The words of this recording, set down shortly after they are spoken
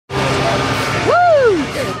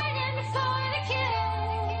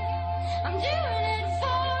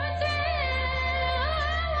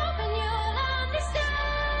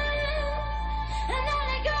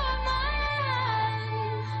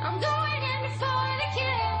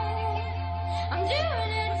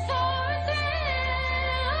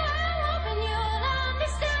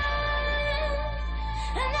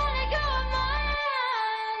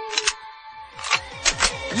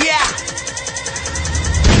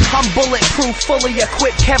I'm bulletproof, fully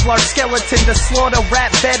equipped, Kevlar skeleton to slaughter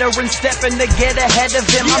rap veterans, stepping to get ahead of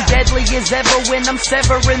him. I'm deadly as ever when I'm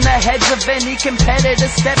severing the heads of any competitor,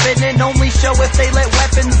 stepping in, only show if they let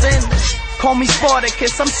weapons in. Call me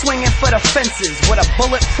Spartacus, I'm swinging for the fences with a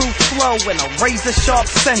bulletproof flow and a razor-sharp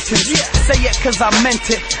sentence. Say it cause I meant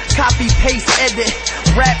it, copy, paste, edit,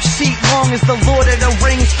 rap sheet long as the Lord of the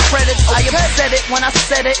Rings credits. I upset it when I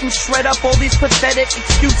said it and shred up all these pathetic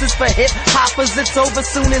excuses for hip-hoppers. It's over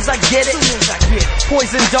soon as I get it.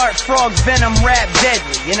 Poison dart, frog, venom, rap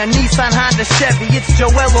deadly. In a Nissan, Honda, Chevy, it's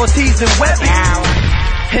Joel Ortiz and Webby.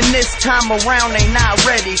 And this time around they not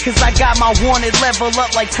ready, cause I got my wanted level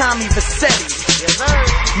up like Tommy Vassetti.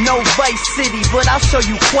 No Vice City, but I'll show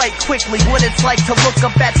you quite quickly what it's like to look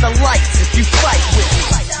up at the lights if you fight with me.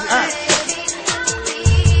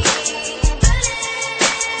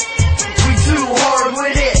 We too hard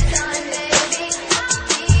with it.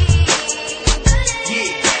 Yeah,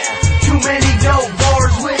 too many dope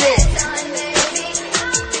bars with it.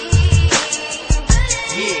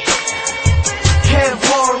 Yeah,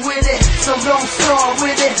 Kevlar with it, so don't start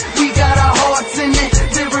with it. We got our hearts in it.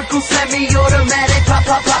 Lyrical semi-automatic, pop,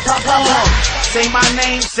 pop, pop, pop, pop, pop. Say my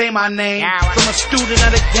name. From a student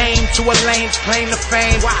of the game to a lane's claim to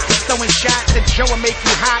fame. It's throwing shots at Joe and make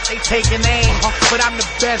you hot, they taking aim. But I'm the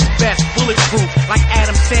best, bulletproof, like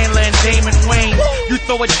Adam Sandler and Damon Wayne. You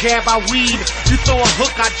throw a jab, I weed. You throw a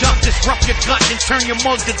hook, I duck. Disrupt your gut and turn your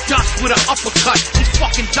mug to dust with an uppercut. These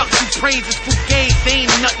fucking ducks who praise is fugazi, they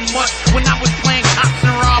ain't nothing much. When I was playing cops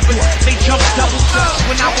and robbers, they jumped double dutch.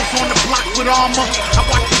 When I was on the block with armor, I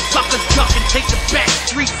watched these suckers duck and take the back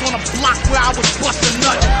streets on a block where I was busting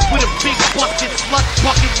nuts with a big busted slut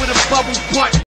bucket with a bubble butt.